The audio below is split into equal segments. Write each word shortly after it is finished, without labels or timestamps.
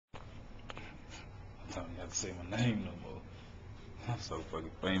to say my name no more. I'm so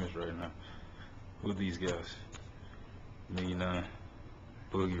fucking famous right now. Who are these guys? Miggie,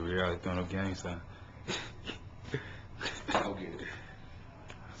 Boogie, reality, throwing up gang sign. I'll get it.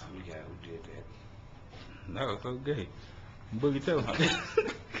 So we got who did that. No, it's okay. Boogie, tell him.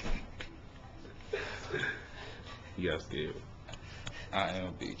 You got scared. I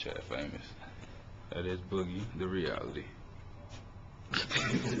am Big Chat famous. That is Boogie, the reality.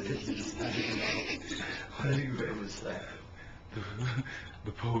 What do you ever say?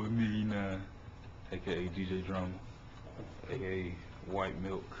 The poet Miggie, aka DJ Drama, aka White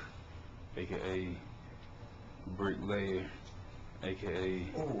Milk, aka Bricklayer, aka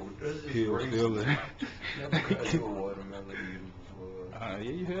Pill Filler. Never cut your watermelon eating before.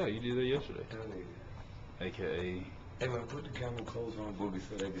 Yeah, you have. You did that yesterday. AKA. Hey man, put the camera close on Boogie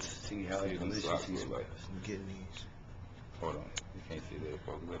so they can see how delicious he's like. I'm getting these. Hold on. You can't see that,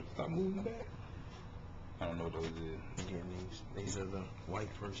 folks. Stop moving back. I don't know what those is. I'm getting these. These are the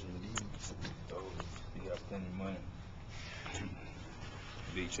white version of these. Those. You got plenty of money.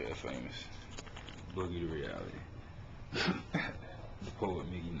 Big Chat famous. Boogie the reality. The poet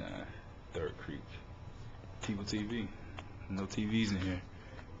Miggie 9. Third Creek. People TV. No TVs in here.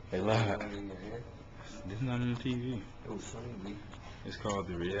 They lied. This is not in the TV. It was funny. It's called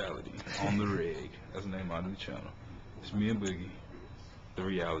The Reality. On the Reg. That's the name of my new channel. It's me and Boogie. The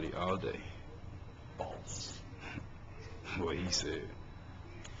Reality all day. Boss. What he said.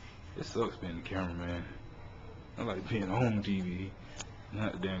 It sucks being the cameraman. I like being home TV.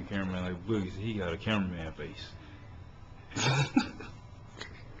 Not the damn cameraman like Boogie. He got a cameraman face.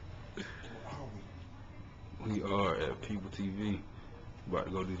 We are at People TV. About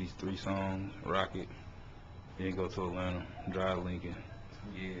to go do these 3 songs, rock it, then go to Atlanta, drive Lincoln,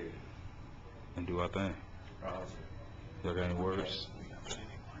 Yeah. and do our thing. Awesome. Y'all got any words?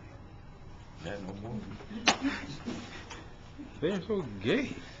 Not no more. They're so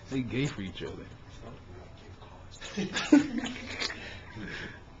gay. They gay for each other.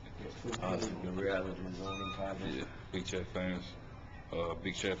 Awesome. The reality is on the podcast. Yeah. Big Chat famous.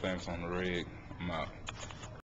 Big Chat famous on the reg. I'm out.